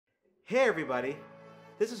Hey everybody,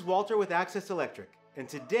 this is Walter with Access Electric, and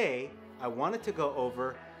today I wanted to go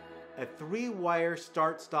over a 3-wire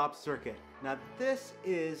start-stop circuit. Now this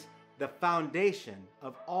is the foundation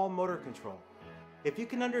of all motor control. If you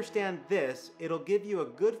can understand this, it'll give you a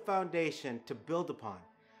good foundation to build upon.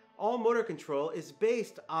 All motor control is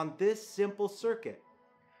based on this simple circuit.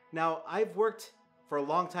 Now I've worked for a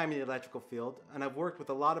long time in the electrical field, and I've worked with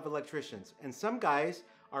a lot of electricians, and some guys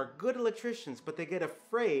are good electricians, but they get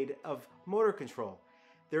afraid of motor control.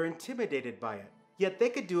 They're intimidated by it. Yet they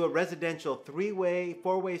could do a residential 3-way,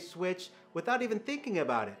 4-way switch without even thinking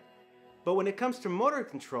about it. But when it comes to motor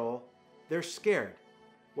control, they're scared.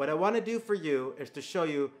 What I want to do for you is to show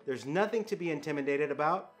you there's nothing to be intimidated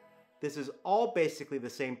about. This is all basically the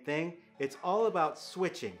same thing. It's all about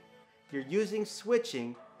switching. You're using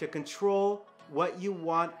switching to control what you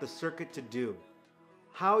want the circuit to do,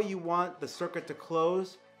 how you want the circuit to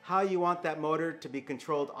close, how you want that motor to be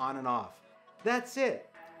controlled on and off. That's it.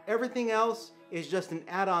 Everything else is just an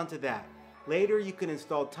add-on to that. Later you can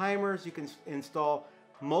install timers, you can install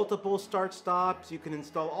multiple start-stops, you can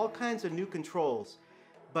install all kinds of new controls.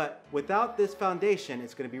 But without this foundation,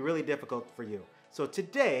 it's going to be really difficult for you. So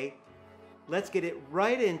today, let's get it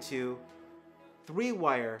right into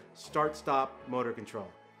 3-wire start-stop motor control.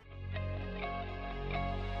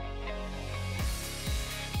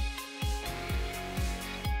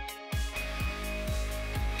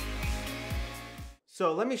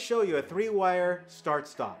 So let me show you a 3-wire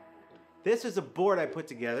start-stop. This is a board I put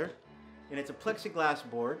together, and it's a plexiglass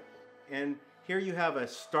board. And here you have a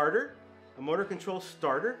starter, a motor control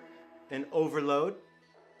starter, an overload.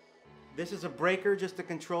 This is a breaker just to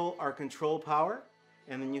control our control power.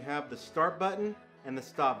 And then you have the start button and the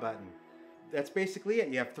stop button. That's basically it.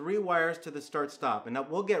 You have 3 wires to the start-stop. And now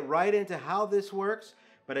we'll get right into how this works,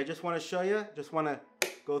 but I just want to show you, just want to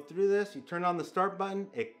go through this. You turn on the start button,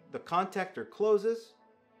 the contactor closes.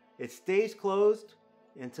 It stays closed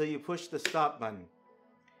until you push the stop button.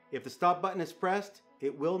 If the stop button is pressed,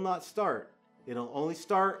 it will not start. It'll only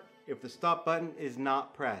start if the stop button is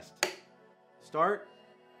not pressed. Start,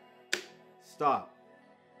 stop.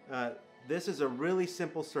 This is a really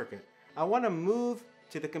simple circuit. I want to move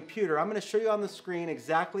to the computer. I'm going to show you on the screen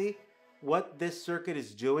exactly what this circuit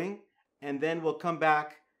is doing, and then we'll come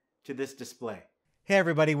back to this display. Hey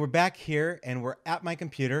everybody, we're back here and we're at my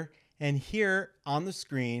computer, and here on the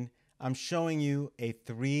screen I'm showing you a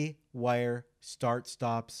 3-wire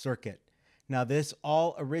start-stop circuit. Now this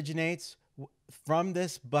all originates from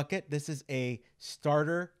this bucket. This is a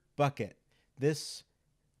starter bucket. This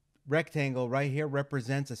rectangle right here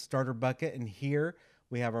represents a starter bucket, and here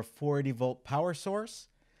we have our 480 volt power source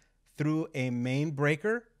through a main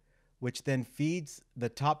breaker, which then feeds the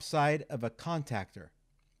top side of a contactor.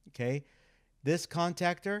 Okay. This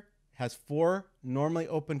contactor has 4 normally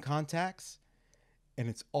open contacts, and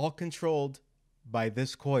it's all controlled by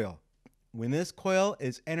this coil. When this coil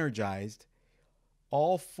is energized,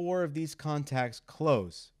 all 4 of these contacts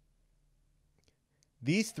close.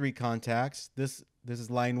 These 3 contacts, this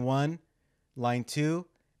is line 1, line 2,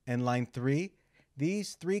 and line 3.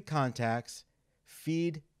 These 3 contacts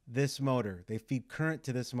feed this motor. They feed current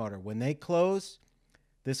to this motor. When they close,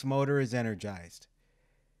 this motor is energized.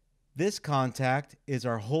 This contact is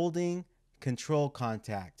our holding control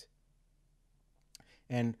contact.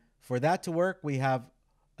 And for that to work, we have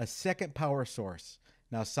a second power source.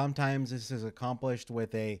 Now, sometimes this is accomplished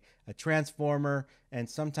with a transformer, and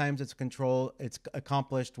sometimes it's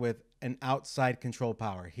accomplished with an outside control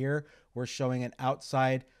power. Here, we're showing an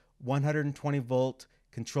outside 120 volt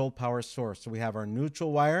control power source. So we have our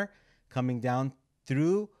neutral wire coming down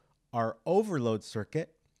through our overload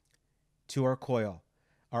circuit to our coil.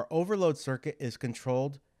 Our overload circuit is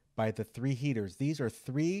controlled by the 3 heaters. These are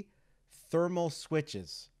 3 thermal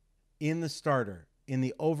switches in the starter, in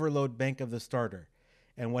the overload bank of the starter.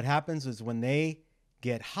 And what happens is when they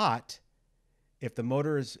get hot, if the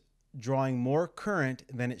motor is drawing more current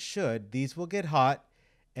than it should, these will get hot,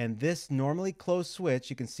 and this normally closed switch,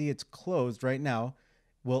 you can see it's closed right now,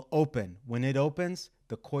 will open. When it opens,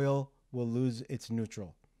 the coil will lose its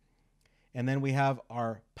neutral. And then we have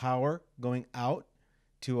our power going out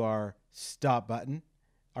to our stop button.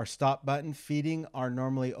 Our stop button feeding our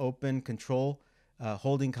normally open control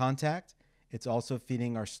holding contact. It's also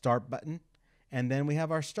feeding our start button. And then we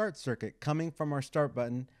have our start circuit coming from our start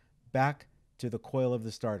button back to the coil of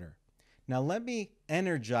the starter. Now let me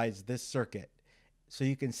energize this circuit so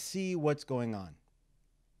you can see what's going on.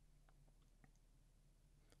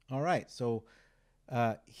 All right, so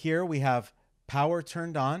here we have power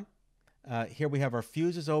turned on. Here we have our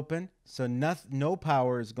fuses open, so no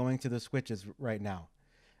power is going to the switches right now.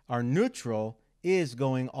 Our neutral is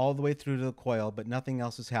going all the way through to the coil, but nothing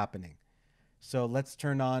else is happening. So let's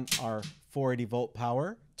turn on our 480 volt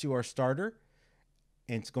power to our starter.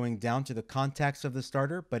 And it's going down to the contacts of the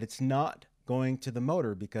starter, but it's not going to the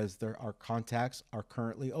motor because our contacts are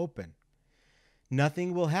currently open.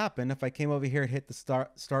 Nothing will happen if I came over here and hit the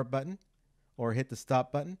start button or hit the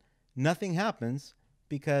stop button. Nothing happens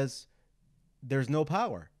because there's no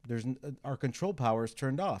power. Our control power is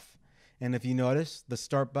turned off. And if you notice, the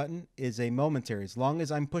start button is a momentary. As long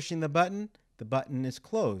as I'm pushing the button is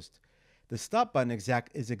closed. The stop button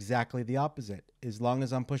is exactly the opposite. As long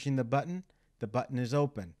as I'm pushing the button is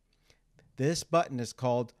open. This button is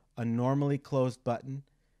called a normally closed button.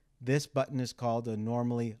 This button is called a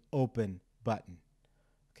normally open button.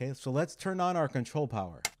 Okay, so let's turn on our control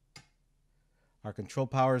power. Our control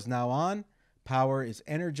power is now on. Power is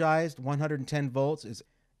energized. 110 volts is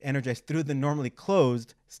energized through the normally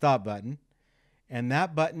closed stop button. And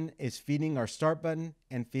that button is feeding our start button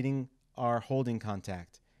and feeding our holding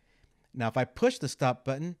contact. Now, if I push the stop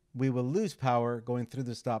button, we will lose power going through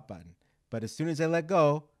the stop button. But as soon as I let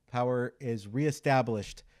go, power is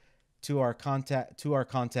reestablished to our contact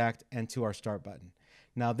and to our start button.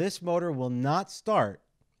 Now, this motor will not start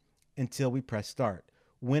until we press start.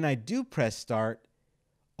 When I do press start,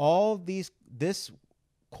 this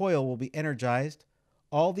coil will be energized,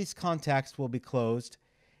 all these contacts will be closed,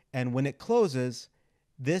 and when it closes,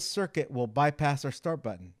 this circuit will bypass our start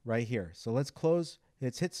button right here. So let's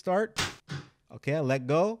hit start. Okay, I let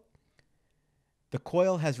go. The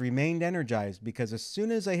coil has remained energized because as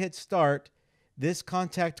soon as I hit start, this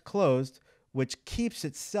contact closed, which keeps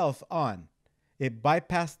itself on. It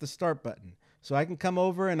bypassed the start button. So I can come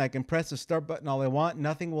over and I can press the start button all I want.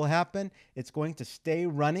 Nothing will happen. It's going to stay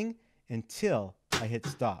running until I hit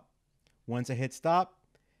stop. Once I hit stop,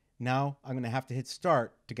 now I'm going to have to hit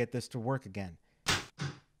start to get this to work again.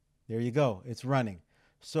 There you go. It's running.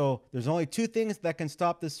 So there's only two things that can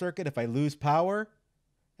stop this circuit if I lose power.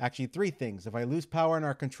 Actually, three things. If I lose power in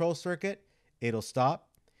our control circuit, it'll stop.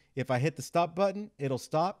 If I hit the stop button, it'll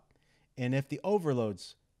stop. And if the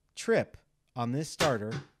overloads trip on this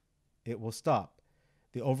starter, it will stop.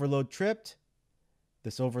 The overload tripped.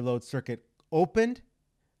 This overload circuit opened.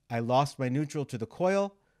 I lost my neutral to the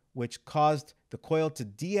coil, which caused the coil to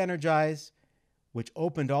de-energize, which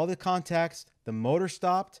opened all the contacts. The motor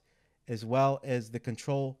stopped, as well as the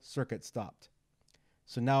control circuit stopped.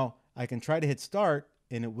 So now I can try to hit start,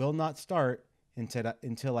 and it will not start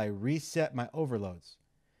until I reset my overloads.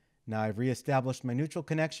 Now I've reestablished my neutral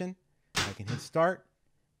connection. I can hit start.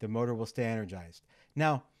 The motor will stay energized.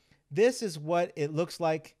 Now, this is what it looks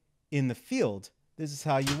like in the field. This is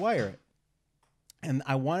how you wire it. And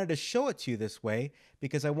I wanted to show it to you this way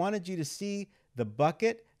because I wanted you to see the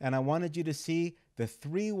bucket, and I wanted you to see the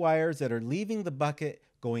three wires that are leaving the bucket,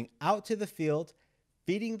 going out to the field,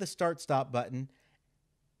 feeding the start-stop button,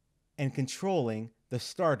 and controlling the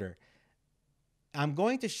starter. I'm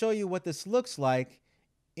going to show you what this looks like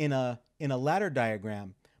in a ladder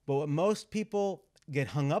diagram, but what most people get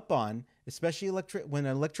hung up on, especially when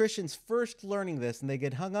an electrician's first learning this and they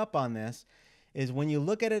get hung up on this, is when you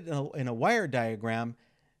look at it in a wire diagram,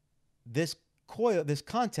 this coil, this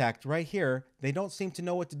contact right here, they don't seem to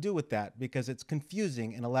know what to do with that because it's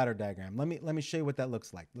confusing in a ladder diagram. Let me show you what that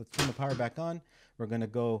looks like. Let's turn the power back on. We're going to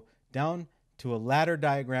go down to a ladder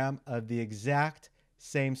diagram of the exact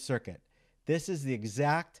same circuit. This is the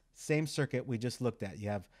exact same circuit we just looked at. You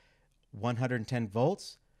have 110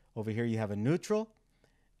 volts. Over here you have a neutral.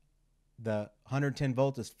 The 110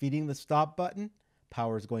 volts is feeding the stop button.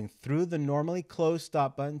 Power is going through the normally closed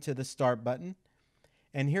stop button to the start button.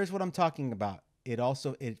 And here's what I'm talking about.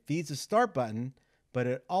 It feeds the start button, but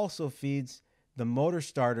it also feeds the motor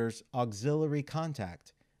starter's auxiliary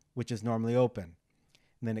contact, which is normally open.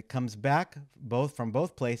 And then it comes back from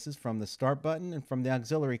both places, from the start button and from the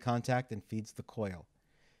auxiliary contact, and feeds the coil.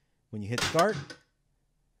 When you hit start,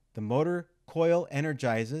 the motor coil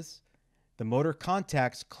energizes, the motor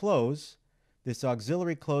contacts close, this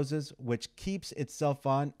auxiliary closes, which keeps itself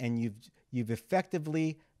on, and you've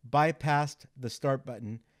effectively bypassed the start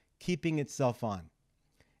button, keeping itself on.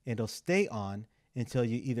 It'll stay on until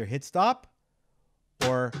you either hit stop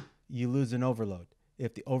or you lose an overload.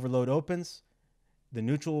 If the overload opens, the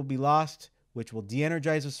neutral will be lost, which will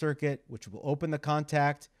de-energize the circuit, which will open the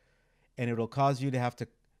contact, and it will cause you to have to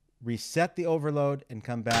reset the overload and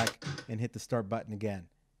come back and hit the start button again.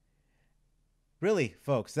 Really,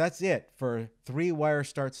 folks, that's it for 3-wire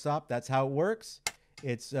start-stop. That's how it works.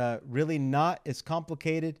 It's really not as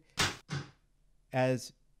complicated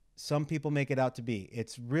as some people make it out to be.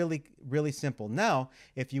 It's really, really simple. Now,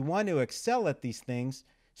 if you want to excel at these things,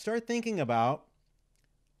 start thinking about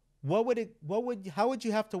how would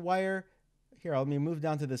you have to wire, here, let me move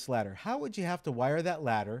down to this ladder. How would you have to wire that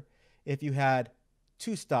ladder if you had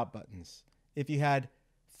 2 stop buttons, if you had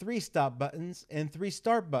 3 stop buttons and 3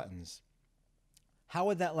 start buttons? How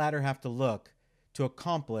would that ladder have to look to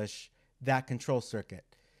accomplish that control circuit?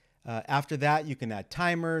 After that, you can add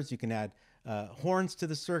timers, you can add horns to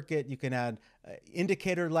the circuit, you can add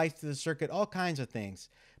indicator lights to the circuit, all kinds of things.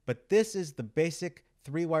 But this is the basic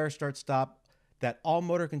 3-wire start-stop that all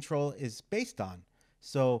motor control is based on.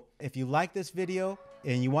 So if you like this video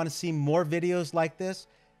and you want to see more videos like this,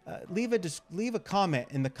 leave a comment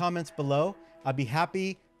in the comments below. I'll be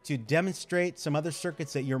happy to demonstrate some other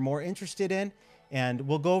circuits that you're more interested in, and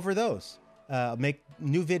we'll go over those. Make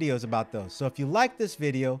new videos about those. So if you like this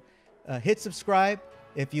video, hit subscribe.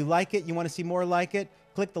 If you like it, you want to see more like it,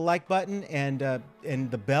 click the like button and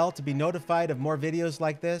the bell to be notified of more videos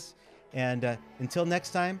like this. And until next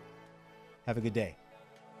time, have a good day.